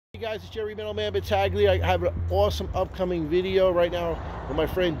guys, it's Jerry Middleman Battaglia. I have an awesome upcoming video right now with my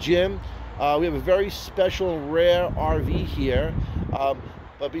friend Jim. We have a very special and rare RV here.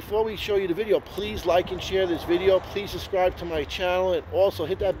 But before we show you the video, please like and share this video. Please subscribe to my channel and also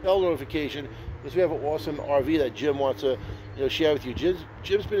hit that bell notification because we have an awesome RV that Jim wants to share with you.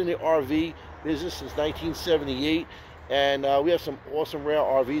 Jim's been in the RV business since 1978. And we have some awesome rare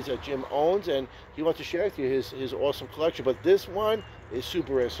RVs that Jim owns, and he wants to share with you his awesome collection. But this one is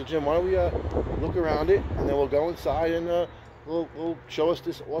super rare. So Jim, why don't we look around it, and then we'll go inside and we'll show us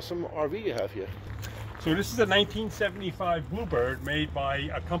this awesome RV you have here. So this is a 1975 Bluebird made by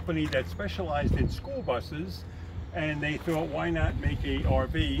a company that specialized in school buses, and they thought, why not make a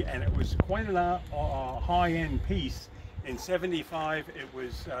RV? And it was quite a high-end piece. In 75, it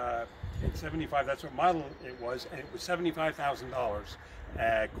was. In 75, that's what model it was, and it was $75,000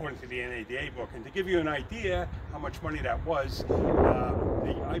 according to the NADA book. And to give you an idea how much money that was,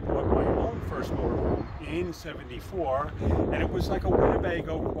 I bought my own first motorhome in '74, and it was like a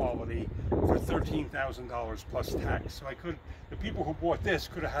Winnebago quality for $13,000 plus tax. So the people who bought this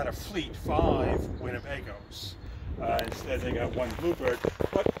could have had a fleet 5 Winnebagos. Instead, they got one Bluebird.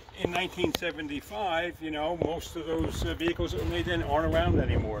 But in 1975, most of those vehicles that were made then aren't around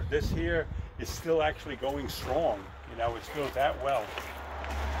anymore. This here is still actually going strong. It's built that well.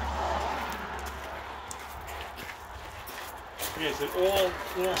 It's an all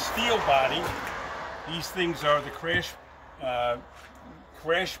steel body. These things are the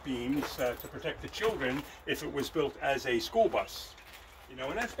crash beams to protect the children if it was built as a school bus.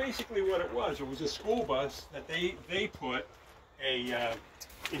 And that's basically what it was. It was a school bus that they put a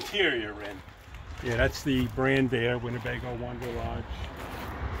interior in. Yeah, that's the brand there, Winnebago Wanderlodge.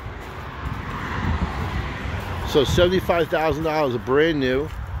 So $75,000 is brand new.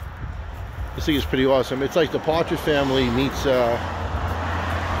 This thing is pretty awesome. It's like the Partridge family meets the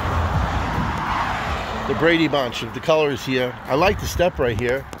Brady Bunch. The colors here. I like the step right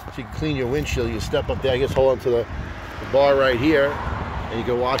here. So you can clean your windshield. You step up there, I guess, hold on to the bar right here, and you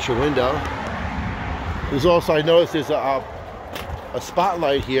can wash your window. There's also, I noticed there's a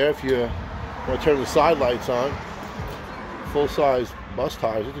spotlight here if you want to turn the side lights on. Full-size bus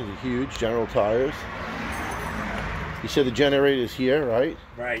tires. These are huge, General tires. You said the generator is here, right?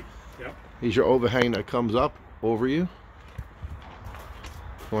 Right. Yep. Here's your overhang that comes up over you. You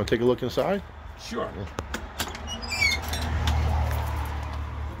want to take a look inside? Sure. Yeah.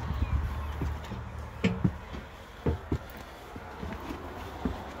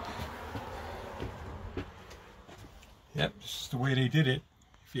 Yep, this is the way they did it.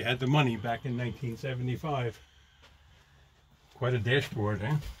 If you had the money back in 1975. Quite a dashboard,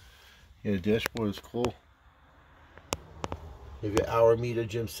 eh? Yeah, the dashboard is cool. You have your hour meter,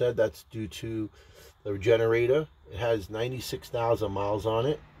 Jim said. That's due to the generator. It has 96,000 miles on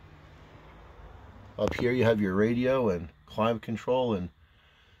it. Up here you have your radio and climate control and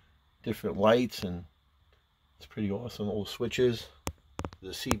different lights, and it's pretty awesome. All switches. The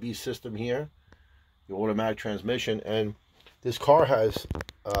CB system here. Your automatic transmission, and this car has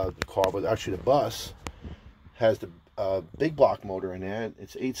but actually the bus has the big block motor in there.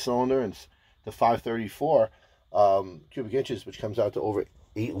 It's 8-cylinder, and it's the 534 cubic inches, which comes out to over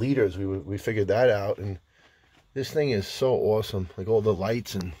 8 liters. We figured that out, and this thing is so awesome. Like all the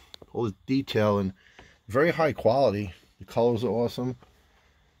lights and all the detail, and very high quality. The colors are awesome.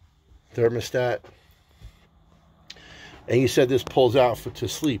 Thermostat. And you said this pulls out to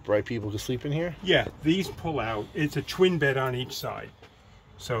sleep, right? People can sleep in here? Yeah, these pull out. It's a twin bed on each side.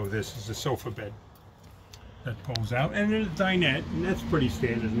 So this is a sofa bed that pulls out. And there's a dinette, and that's pretty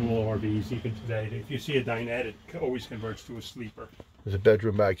standard in all RVs even today. If you see a dinette, it always converts to a sleeper. There's a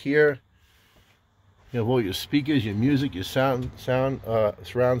bedroom back here. You have all your speakers, your music, your surround sound,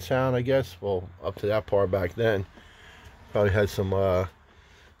 I guess. Well, up to that part back then. Probably had some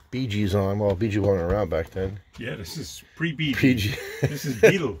Bee Gees on. Well, Bee Gees weren't around back then. Yeah, this is pre-Bee Gees. This is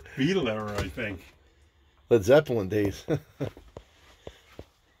Beatle era, I think. Led Zeppelin days. Look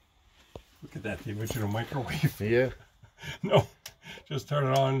at that, the original microwave. Yeah. No, just turn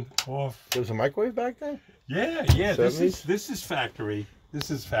it on, off. There was a microwave back then? Yeah. This is factory.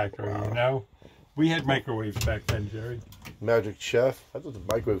 This is factory. Wow. We had microwaves back then, Jerry. Magic Chef. I thought the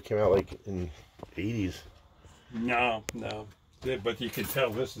microwave came out like in the 80s. No. But you can tell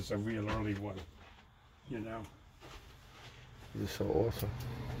this is a real early one, This is so awesome.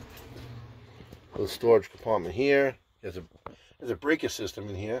 Little storage compartment here. There's a breaker system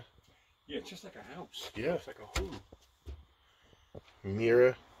in here. Yeah, it's just like a house. Yeah. It's like a home.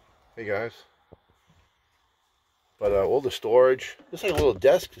 Mirror. Hey guys. But all the storage. It's like a little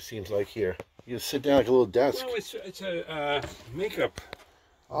desk, it seems like here. You just sit down like a little desk. Well, it's a makeup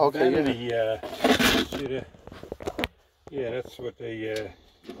Okay, vanity, see the, yeah, that's what they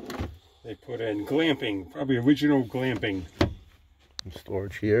put in. Glamping, probably original glamping. Some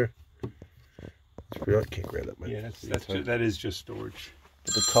storage here. It's pretty, I can't grab that. Yeah, that is just storage.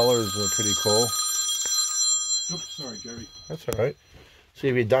 But the colors are pretty cool. Oops, sorry, Jerry. That's all right. See,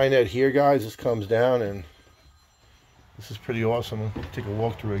 if you dinette here, guys, this comes down, and this is pretty awesome. I'll take a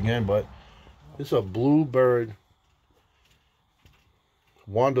walk through again, but this is a Bluebird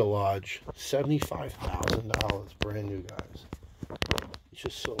Wanderlodge, $75,000, brand new, guys. It's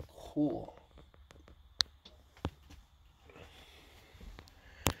just so cool.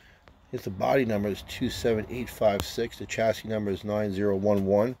 Here's the body number is 27856. The chassis number is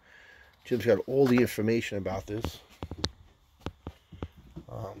 9011. Jim's got all the information about this.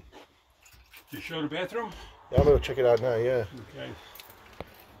 You show the bathroom? Yeah, I'm gonna check it out now. Yeah. Okay.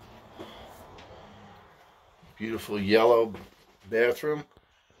 Beautiful yellow bathroom.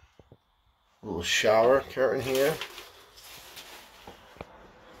 A little shower curtain here.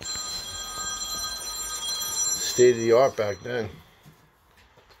 State of the art back then.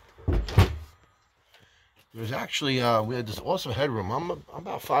 There was actually we had this awesome headroom. I'm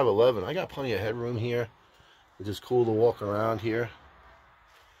about 5'11". I got plenty of headroom here. It's just cool to walk around here.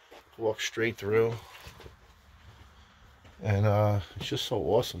 Walk straight through. And it's just so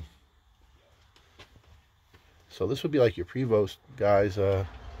awesome. So this would be like your Prevost guys of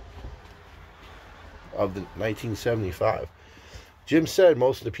the 1975. Jim said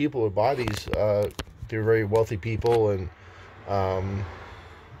most of the people who would buy these, they're very wealthy people, and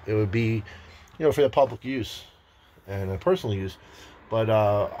it would be, you know, for the public use and personal use. But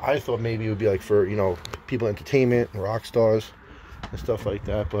I thought maybe it would be like for, you know, people entertainment and rock stars and stuff like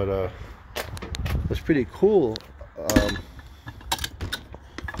that. But it's pretty cool.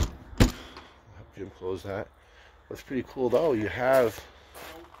 Jim close that. What's pretty cool though, you can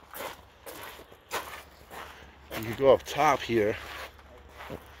go up top here,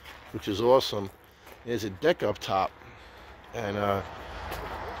 which is awesome. There's a deck up top, and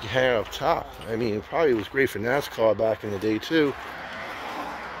you hang up top. I mean, it probably was great for NASCAR back in the day too.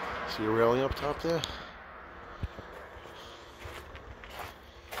 See a railing up top there?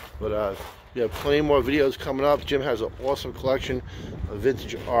 But we have plenty more videos coming up. Jim has an awesome collection of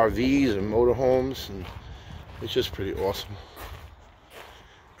vintage RVs and motorhomes, and it's just pretty awesome.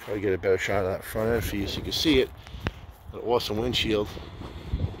 Try to get a better shot of that front end for you so you can see it. An awesome windshield.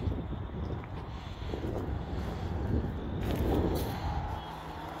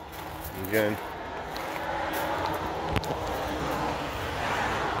 Again,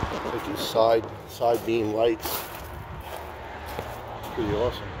 look at side beam lights. It's pretty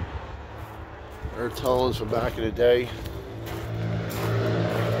awesome. Air tones from back in the day.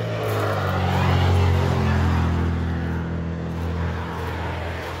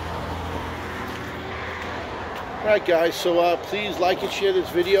 Alright guys, so please like and share this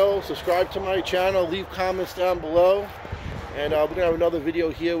video, subscribe to my channel, leave comments down below, and we're going to have another video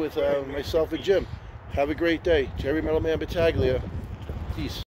here with myself and Jim. Have a great day. Jerry Metalman Battaglia. Peace.